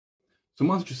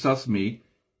Someone just asked me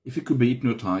if he could be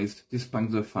hypnotized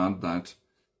despite the fact that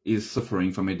he's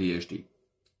suffering from ADHD.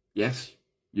 Yes,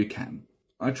 you can.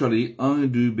 Actually, I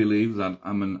do believe that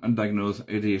I'm an undiagnosed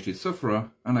ADHD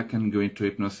sufferer and I can go into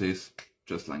hypnosis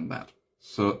just like that.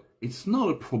 So it's not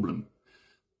a problem.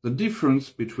 The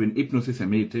difference between hypnosis and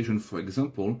meditation, for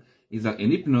example, is that in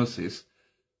hypnosis,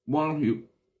 while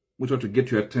we try to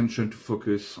get your attention to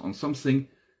focus on something,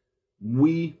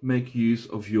 we make use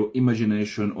of your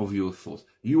imagination, of your thoughts.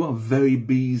 You are very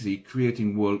busy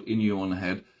creating world in your own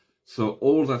head. So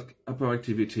all that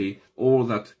hyperactivity, all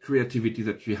that creativity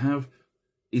that you have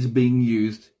is being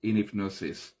used in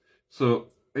hypnosis. So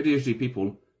ADHD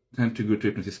people tend to go to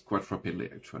hypnosis quite rapidly,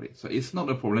 actually. So it's not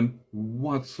a problem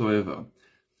whatsoever.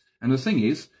 And the thing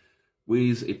is,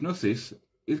 with hypnosis,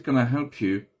 it's going to help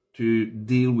you to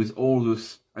deal with all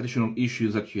those additional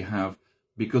issues that you have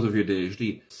because of your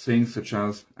ADHD. Things such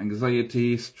as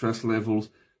anxiety, stress levels,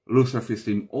 low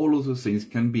self-esteem, all of those things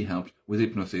can be helped with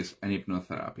hypnosis and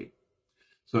hypnotherapy.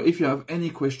 So if you have any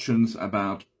questions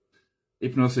about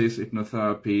hypnosis,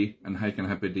 hypnotherapy, and how you can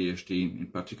help ADHD in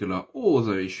particular, or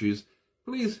other issues,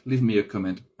 please leave me a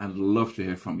comment. I'd love to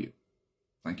hear from you.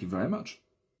 Thank you very much.